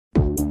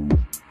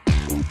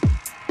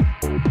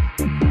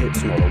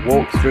It's not a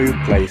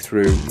walkthrough,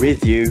 playthrough,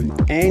 review,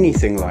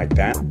 anything like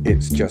that.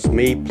 It's just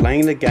me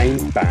playing the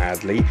game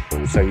badly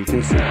so you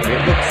can see what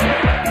it looks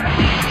like.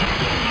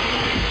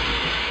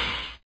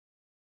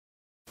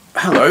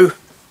 Hello,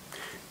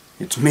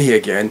 it's me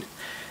again.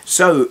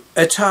 So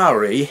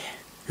Atari,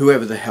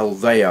 whoever the hell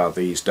they are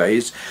these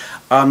days,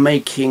 are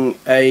making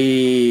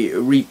a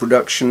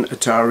reproduction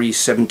Atari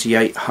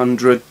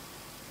 7800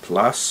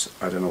 Plus.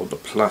 I don't know what the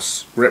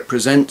plus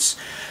represents.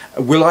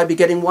 Will I be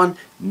getting one?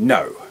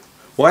 No.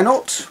 Why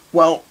not?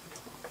 Well,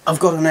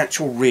 I've got an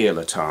actual real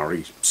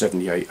Atari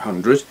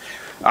 7800.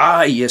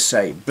 Ah, you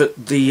say,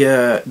 but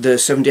the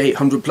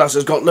 7800 Plus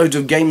has got loads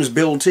of games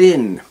built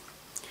in.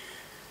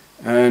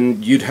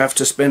 And you'd have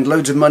to spend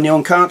loads of money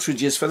on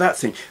cartridges for that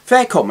thing.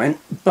 Fair comment,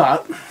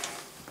 but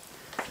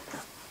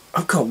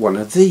I've got one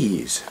of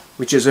these,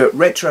 which is a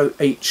Retro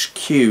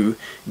HQ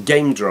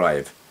game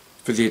drive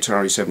for the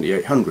Atari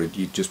 7800.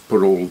 You just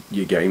put all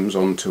your games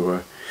onto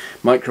a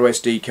micro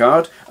SD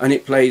card and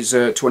it plays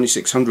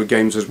 2600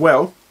 games as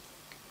well.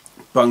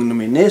 Bung them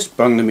in this,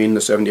 bung them in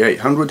the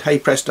 7800, hey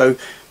presto,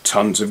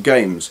 tons of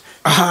games.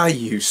 Ah,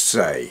 you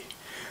say.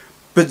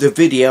 But the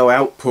video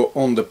output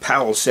on the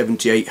PAL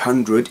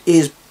 7800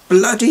 is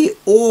bloody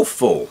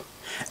awful.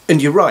 And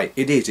you're right,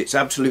 it is. It's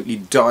absolutely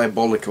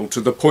diabolical,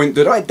 to the point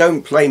that I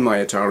don't play my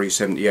Atari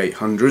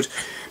 7800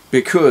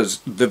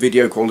 because the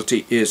video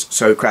quality is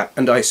so crap.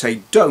 And I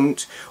say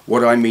don't,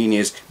 what I mean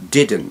is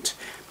didn't.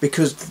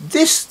 Because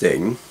this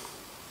thing,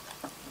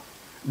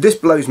 this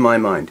blows my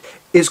mind.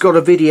 It's got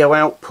a video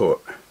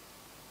output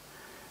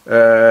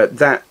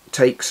that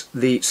takes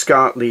the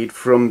SCART lead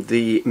from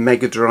the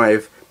Mega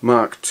Drive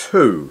Mark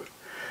II.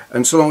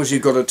 And so long as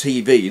you've got a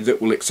TV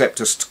that will accept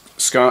a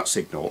SCART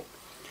signal,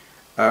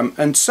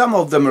 and some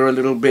of them are a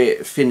little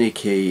bit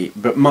finicky,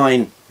 but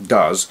mine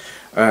does.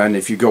 And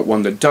if you've got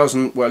one that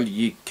doesn't, well,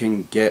 you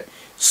can get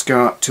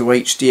SCART to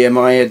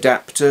HDMI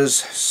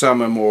adapters.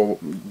 Some are more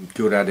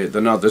good at it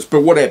than others,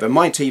 but whatever.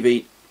 My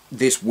TV,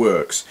 this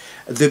works.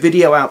 The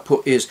video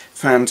output is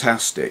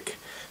fantastic.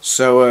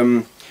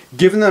 So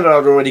given that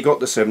I'd already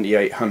got the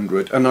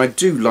 7800, and I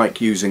do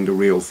like using the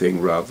real thing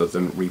rather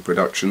than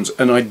reproductions,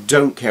 and I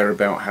don't care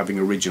about having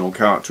original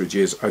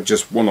cartridges, I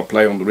just want to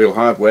play on the real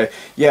hardware,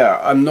 yeah,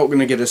 I'm not going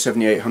to get a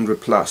 7800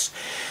 Plus.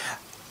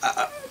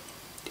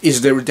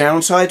 Is there a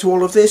downside to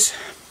all of this?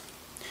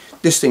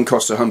 This thing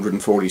costs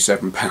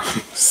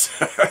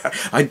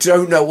 £147. I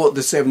don't know what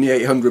the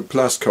 7800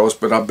 Plus costs,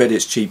 but I bet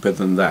it's cheaper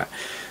than that.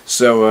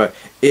 So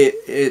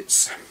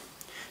it's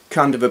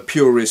kind of a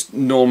purist,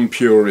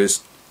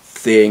 non-purist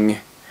thing.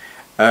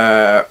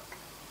 Yeah,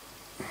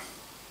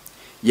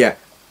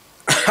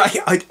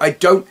 I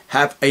don't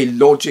have a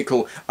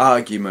logical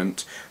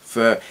argument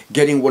for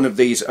getting one of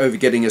these over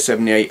getting a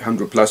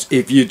 7800 Plus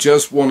if you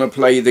just want to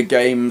play the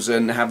games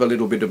and have a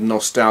little bit of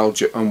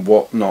nostalgia and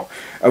whatnot.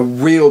 A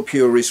real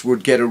purist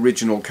would get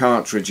original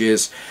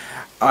cartridges.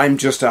 I'm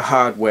just a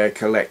hardware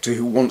collector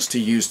who wants to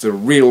use the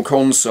real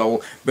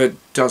console but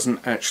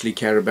doesn't actually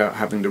care about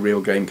having the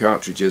real game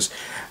cartridges,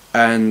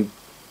 and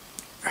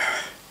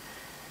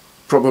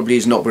probably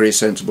is not very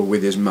sensible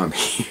with his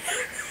money.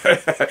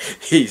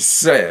 He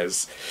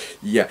says,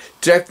 yeah,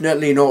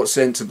 definitely not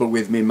sensible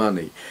with me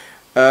money.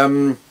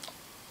 I'm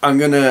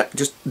gonna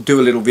just do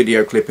a little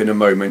video clip in a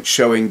moment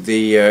showing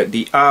the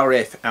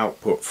RF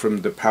output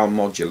from the PAL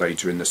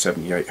modulator in the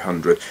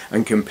 7800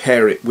 and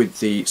compare it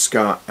with the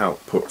SCART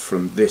output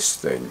from this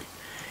thing,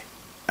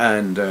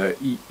 and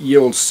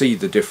you'll see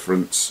the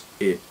difference.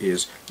 It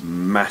is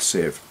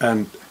massive,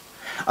 and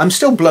I'm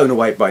still blown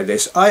away by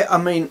this. I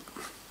mean,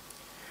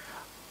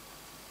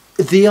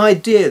 the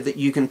idea that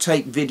you can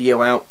take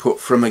video output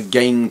from a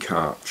game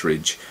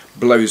cartridge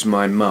blows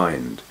my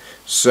mind.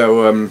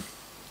 So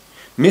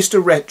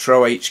Mr.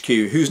 Retro HQ,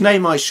 whose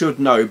name I should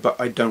know but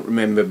I don't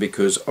remember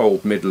because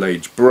old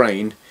middle-aged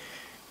brain,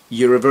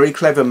 you're a very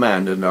clever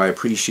man and I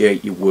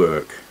appreciate your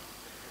work.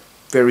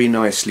 Very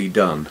nicely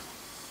done.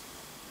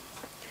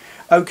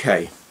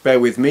 Okay, bear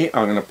with me,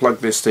 I'm going to plug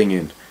this thing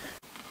in.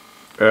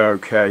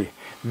 Okay,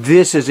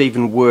 this is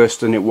even worse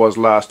than it was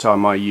last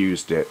time I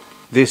used it.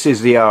 This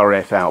is the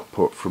RF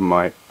output from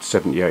my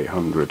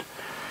 7800.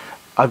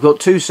 I've got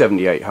two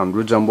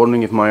 7800s. I'm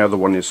wondering if my other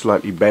one is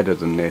slightly better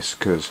than this,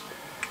 because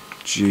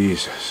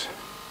Jesus.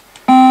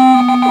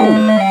 Oh.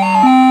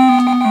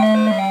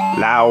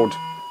 Loud.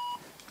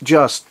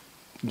 Just,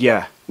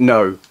 yeah,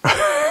 no.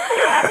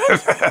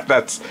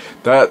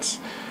 that's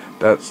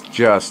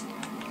just.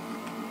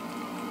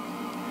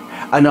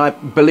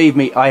 And believe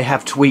me, I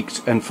have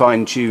tweaked and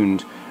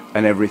fine-tuned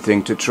and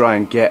everything to try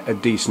and get a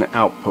decent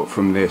output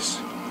from this.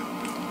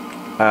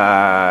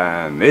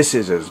 And this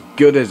is as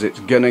good as it's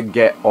gonna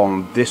get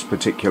on this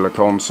particular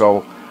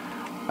console.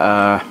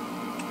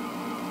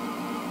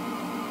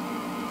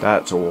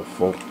 That's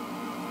awful.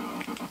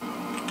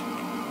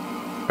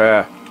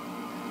 I'm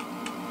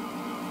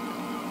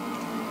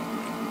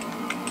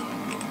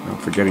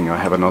forgetting I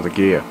have another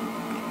gear.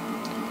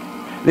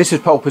 This is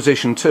pole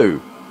position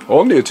 2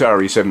 on the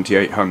Atari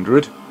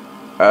 7800.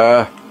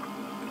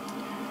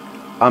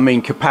 I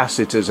mean,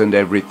 capacitors and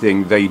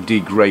everything, they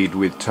degrade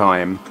with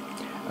time,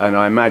 and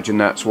I imagine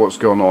that's what's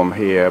gone on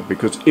here,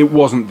 because it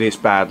wasn't this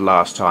bad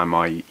last time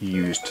I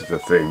used the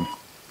thing.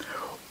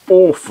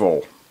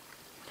 Awful.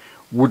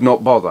 Would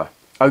not bother.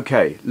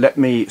 Okay, let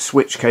me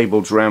switch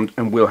cables around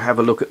and we'll have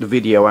a look at the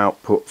video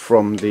output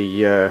from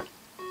the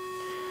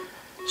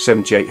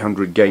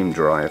 7800 game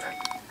drive.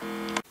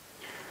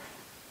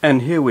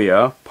 And here we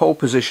are, pole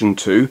position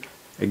 2,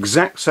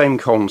 exact same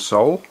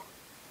console,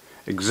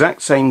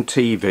 exact same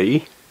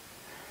TV,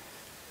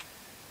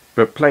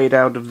 but played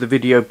out of the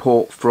video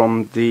port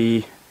from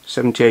the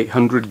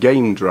 7800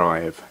 game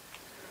drive.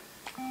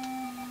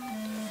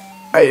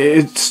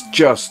 It's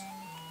just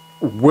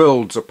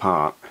worlds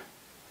apart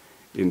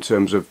in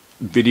terms of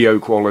video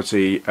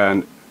quality,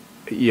 and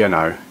you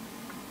know,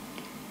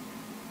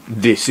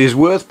 this is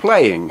worth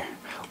playing.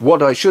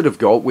 What I should have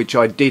got, which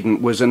I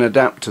didn't, was an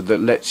adapter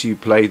that lets you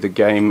play the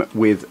game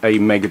with a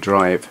Mega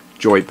Drive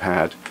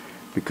joypad,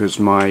 because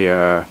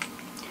my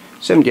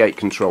 78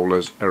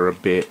 controllers are a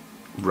bit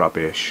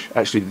rubbish.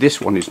 Actually, this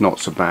one is not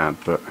so bad,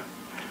 but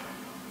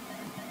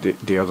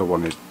the other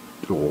one is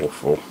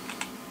awful.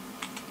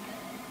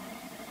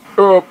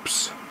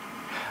 Oops.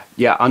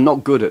 Yeah, I'm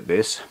not good at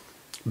this,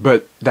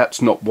 but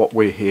that's not what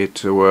we're here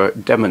to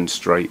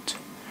demonstrate.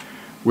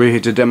 We're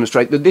here to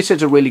demonstrate that this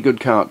is a really good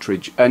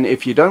cartridge, and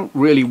if you don't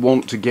really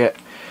want to get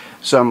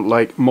some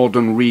like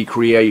modern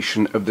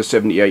recreation of the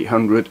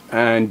 7800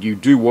 and you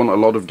do want a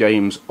lot of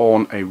games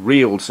on a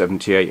real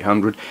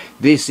 7800,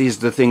 this is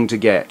the thing to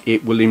get.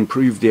 It will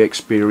improve the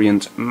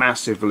experience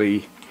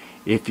massively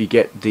if you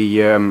get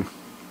the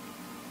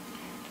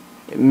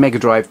Mega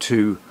Drive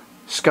 2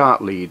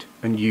 SCART lead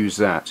and use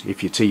that.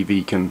 If your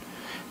TV can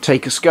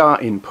take a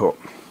SCART input,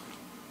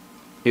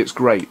 it's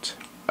great.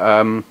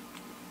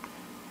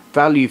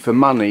 Value for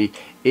money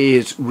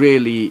is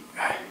really,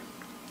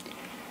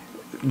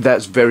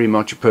 that's very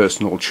much a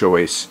personal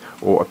choice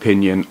or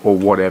opinion or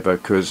whatever,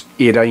 because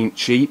it ain't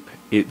cheap.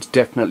 It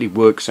definitely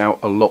works out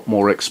a lot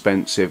more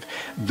expensive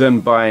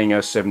than buying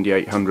a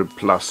 7800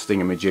 plus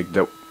thingamajig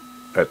that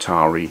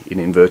Atari, in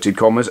inverted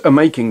commas, are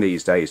making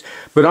these days.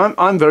 But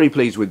I'm very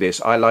pleased with this.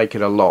 I like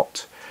it a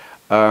lot.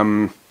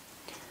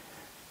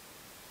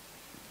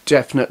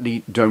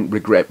 Definitely don't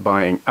regret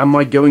buying. Am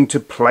I going to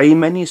play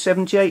many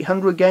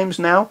 7800 games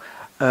now?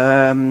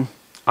 I'm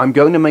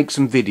going to make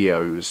some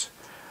videos.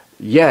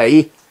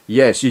 Yay!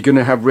 Yes, you're going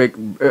to have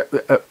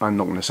I'm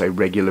not going to say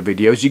regular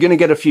videos. You're going to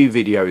get a few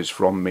videos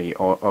from me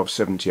of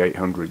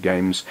 7800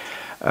 games.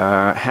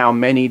 How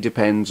many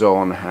depends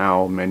on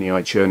how many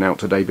I churn out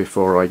today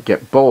before I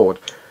get bored.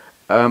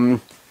 And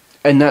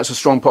that's a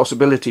strong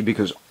possibility,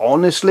 because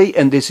honestly,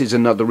 and this is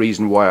another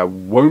reason why I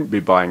won't be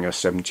buying a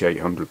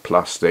 7800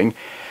 plus thing,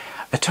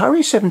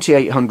 Atari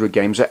 7800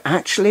 games are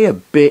actually a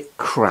bit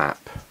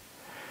crap.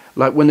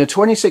 Like when the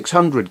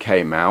 2600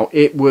 came out,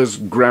 it was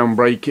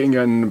groundbreaking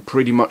and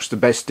pretty much the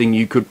best thing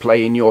you could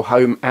play in your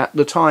home at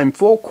the time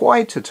for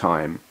quite a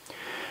time.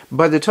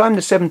 By the time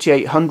the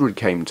 7800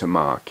 came to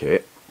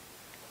market,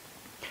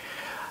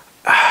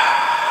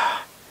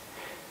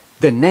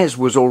 the NES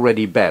was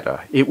already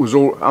better. It was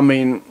all, I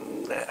mean,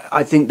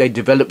 I think they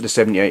developed the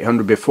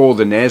 7800 before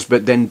the NES,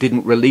 but then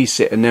didn't release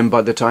it, and then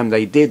by the time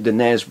they did, the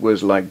NES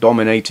was like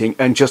dominating,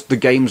 and just the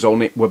games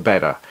on it were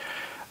better.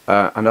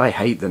 And I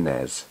hate the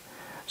NES.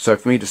 So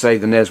for me to say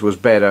the NES was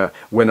better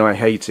when I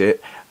hate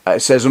it,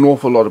 it says an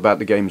awful lot about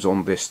the games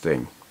on this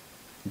thing.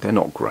 They're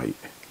not great.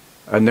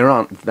 And there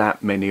aren't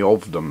that many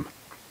of them.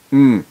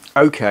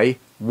 Okay,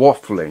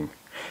 waffling.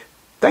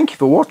 Thank you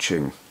for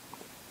watching.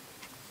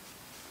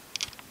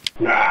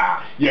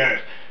 Ah,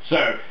 yes.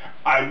 So,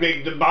 I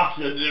ring the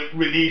button that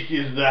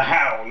releases the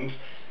hound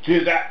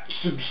to that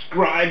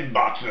subscribe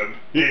button.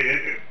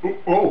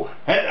 Oh,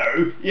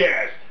 hello,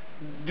 yes.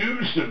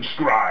 Do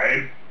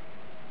subscribe.